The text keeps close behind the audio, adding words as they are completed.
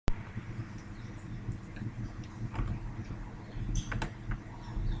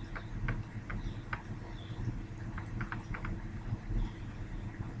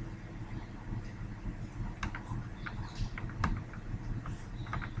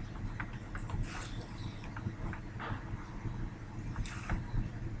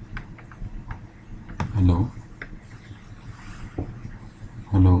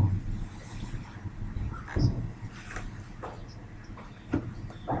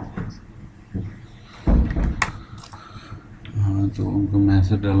तो उनको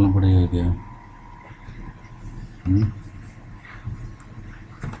मैसेज डालना पड़ेगा क्या?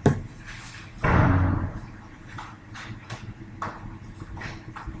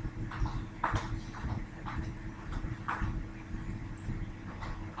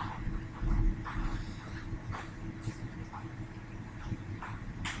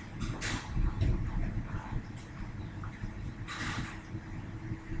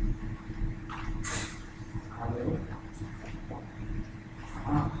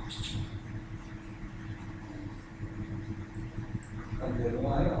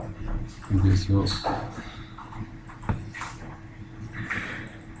 Okay, so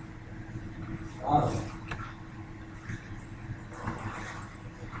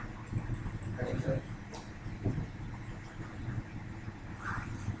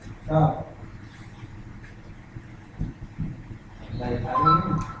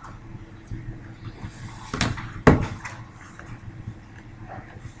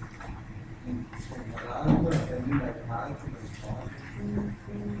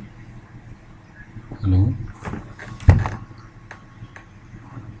hello,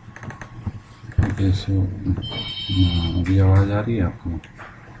 okay so अभी आवाज़ आ रही है आपको?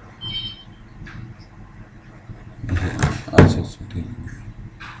 अच्छा अच्छा ठीक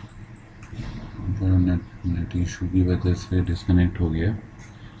है। नेट इशू की वजह से डिस्कनेक्ट हो गया,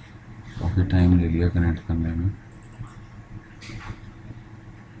 काफ़ी टाइम ले लिया कनेक्ट करने में।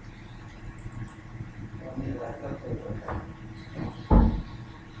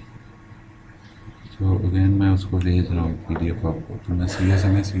 तो अगेन मैं उसको भेज रहा हूँ PDF आपको। तो मैं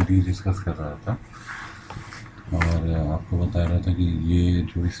CSMA डिस्कस कर रहा था और आपको बता रहा था कि ये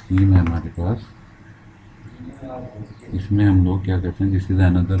जो स्कीम है हमारे पास, इसमें हम लोग क्या करते हैं, this is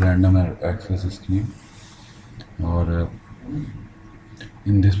another random access scheme. और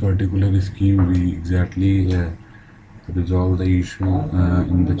in this particular scheme we exactly resolve the issue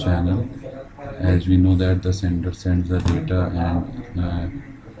in the channel, as we know that the sender sends the data and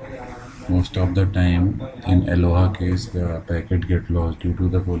most of the time in Aloha case the packet get lost due to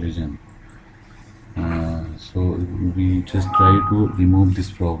the collision. So we just try to remove this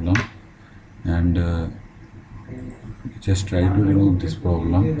problem and just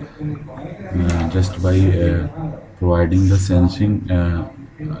by providing the sensing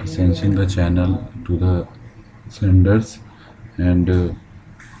the channel to the senders, and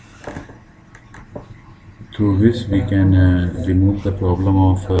through which we can remove the problem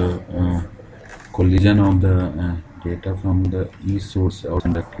of collision of the data from the each source or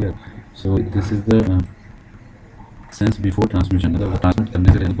sender. Clear? So this is the sense before transmission, मतलब transmit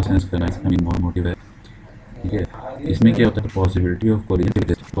करने से पहले को sense करना, इसका main motive है। ठीक है, इसमें क्या होता है, पॉसिबिलिटी ऑफ कोलिजन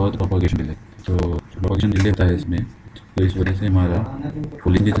डिले, बहुत प्रोपोगेशन डिले। तो प्रोपोगेशन डिले होता है इसमें, तो इस वजह से हमारा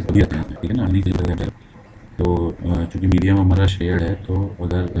कोलिजन जैसे कभी आते हैं, ठीक है ना, नहीं कभी। तो चूँकि मीडियम हमारा शेयर्ड है, तो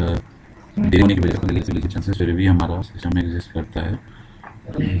अगर डिले होने की वजह से चांसेस फिर भी हमारा सिस्टम में एग्जिस्ट करता है।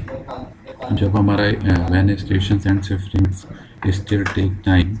 जब हमारा when station and शिफ्टिंग्स still take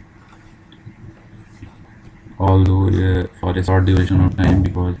time, although for a short duration of time,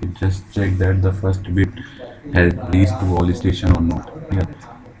 because it just check that the first bit has reached to all station or not.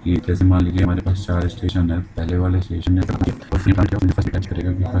 कि जैसे मान लीजिए हमारे पास 4 स्टेशन है, पहले वाले स्टेशन ने फर्स्ट टच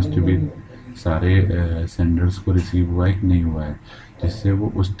करेगा कि फर्स्ट बिट सारे सेंडर्स को रिसीव हुआ है कि नहीं हुआ है, जिससे वो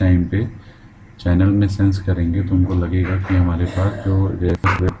उस टाइम पे चैनल में सेंस करेंगे, तो उनको लगेगा कि हमारे पास जो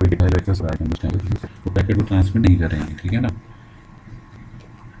उस टाइम वो पैकेट को ट्रांसमिट नहीं करेंगे। ठीक है ना।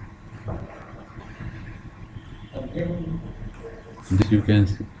 This you can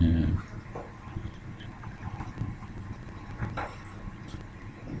see,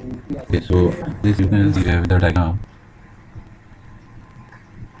 okay, so this you can see the diagram.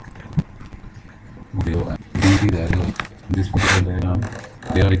 Okay, you can see that this particular diagram,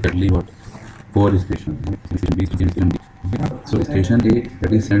 there are exactly what 4 stations. Station B, station D. Okay. So station A,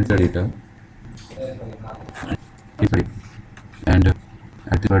 that is sends the data, and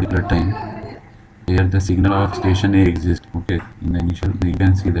at the particular time, here the signal of station A exists. Okay, in the initial you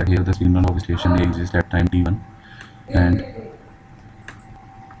can see that here the signal of station A exists at time t1,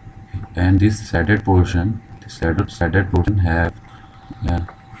 and this shaded portion,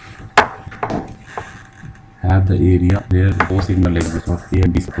 have the area where the O signal exists, or A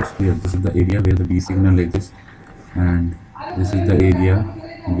and B suppose. Here this is the area where the B signal exists, and this is the area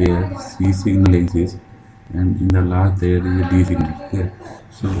where C signal exists, and in the last there is a D signal. Here,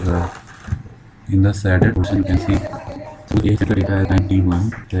 so in the shaded portion you can see, so A data at time t1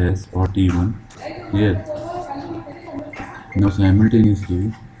 as or t1 here. Now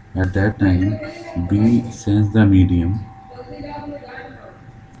simultaneously at that time B sends the medium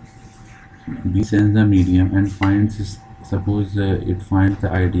and finds suppose it finds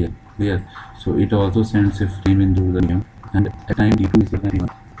the ideal. Clear? So it also sends a frame into the medium, and at time t2 is the time.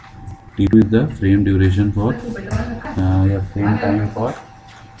 T2 is the frame duration for frame time for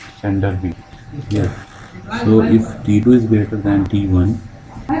sender B. Yes. So if T2 is greater than T1,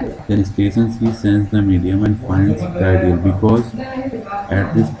 then station C sends the medium and finds the ideal, because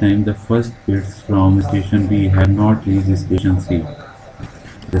at this time the first bits from station B have not reached station C.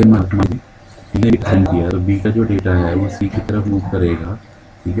 जैसे मान लीजिए send किया तो B का जो data है वो C की तरफ मूव करेगा,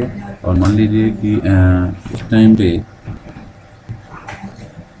 ठीक है। और मान लीजिए कि इस टाइम पे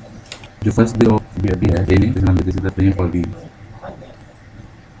जो फर्स्ट बिट ऑफ बी है this is the frame for B,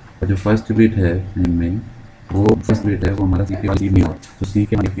 जो फर्स्ट बिट है फ्रेम में वो फर्स्ट बिट है वो हमारा सी के वाली नहीं हो, तो सी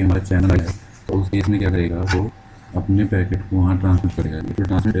के वाली हमारा चैनल है, तो उस केस में क्या करेगा वो अपने पैकेट को वहाँ ट्रांसमिट करेगा।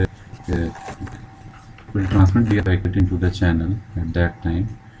 will transmit the packet into the channel at that time,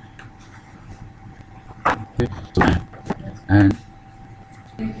 okay. So, and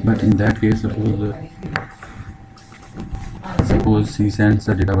but in that case suppose C sends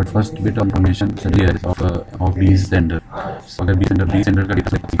the data, but first bit of information of B sender, so अगर B sender का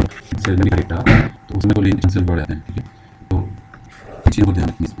data तो उसमें कोई cancel बढ़ जाते हैं, ठीक है। तो चीज़ों को ध्यान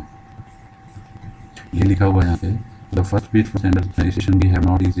रखना, इसमें ये लिखा हुआ है यहाँ पे, the first bit for sender station B have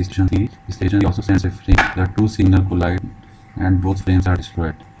not reached station C. Station C also sends a frame. The two signal collide and both frames are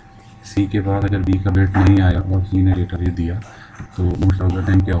destroyed. C के बाद अगर B का बिट नहीं आया और C ने data दे दिया तो मोस्ट ऑफ द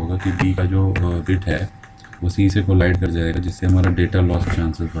टाइम क्या होगा कि B का जो बिट है वो C से कोलाइड कर जाएगा, जिससे हमारा डेटा लॉस के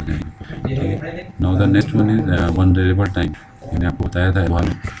चांसेस बढ़ जाएंगे, ठीक है। Now the next one is vulnerable time. मैंने आपको बताया था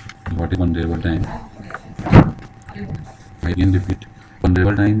what is vulnerable time. I can repeat,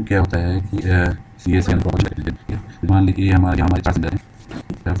 vulnerable time क्या होता है कि मान लीजिए हमारे पास है,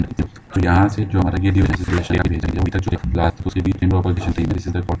 तो यहाँ से जो हमारा ये भेजेंगे अभी तक जो लास्ट उसके बीच में propagation time, this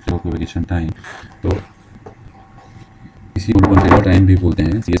is the propagation time. तो इसी को वनरेबल टाइम भी बोलते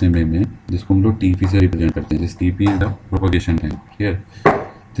हैं CSMA में, जिसको हम लोग TP से रिप्रेजेंट करते हैं। This TP is the propagation time. Here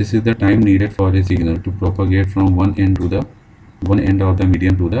this is the time needed for a signal to propagate from one end of the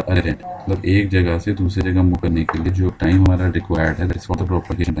medium to the other and. मतलब एक जगह से दूसरी जगह मूव करने के लिए जो टाइम हमारा रिक्वायर्ड है, that is for the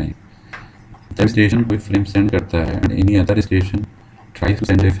propagation time. जब स्टेशन कोई फ्रेम सेंड करता है and any other station try to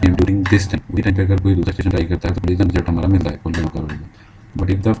send a frame during this time, उसी टाइम पे अगर कोई दूसरा स्टेशन ट्राई करता है तो कोलिजन रिजल्ट हमारा मिलता है, collision coverage. But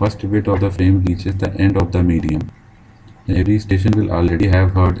if the first bit of the frame reaches the end of the medium, every station will already have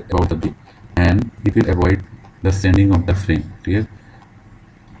heard about the bit and it will avoid the sending of the frame, ठीक है।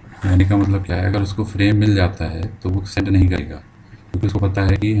 कहने का मतलब क्या है, अगर उसको frame मिल जाता है तो वो सेंड नहीं करेगा, क्योंकि उसको पता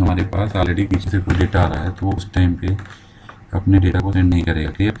है कि हमारे पास ऑलरेडी पीछे से कोई डेटा आ रहा है, तो वो उस टाइम पे अपने डेटा को सेंड नहीं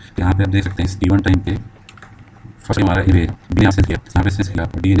करेगा, ठीक है। यहाँ पे आप देख सकते हैं T1 टाइम पे फर्स्ट हमारा इमेज बी ने सेंस किया, यहाँ पे सेंस किया,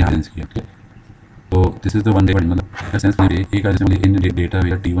 डी ने सेंस किया, ठीक है। तो this is the one devil, मतलब सेंस में एक इन डेटा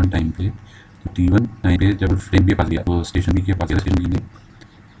हुआ T1 टाइम पे, तो T1 टाइम पे जब फ्रेम के पास गया तो स्टेशन बी के पास गया, स्टेशन बी ने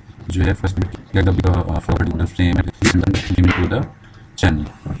जो है first forward the frame to the channel,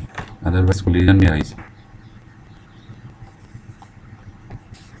 otherwise collision में eyes.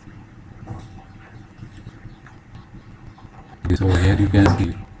 So here you can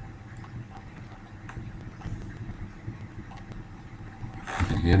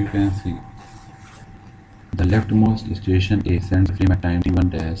see, the leftmost station A sends frame at time T1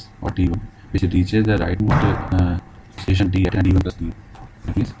 dash or T1, which reaches the rightmost station D at T1 plus T.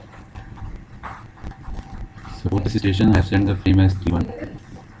 Please. So this station has sent the frame as T1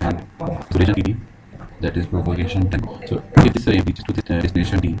 and duration T, that is propagation time. So if this frame reaches to the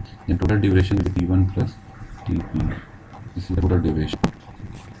destination D, then total duration will be T1 plus TP. This is the total duration.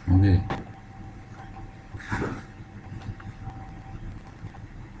 Okay.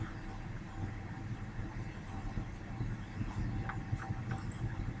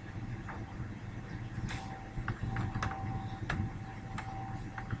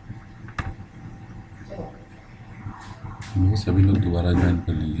 सभी लोग दोबारा join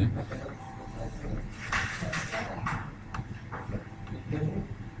कर लीजिए।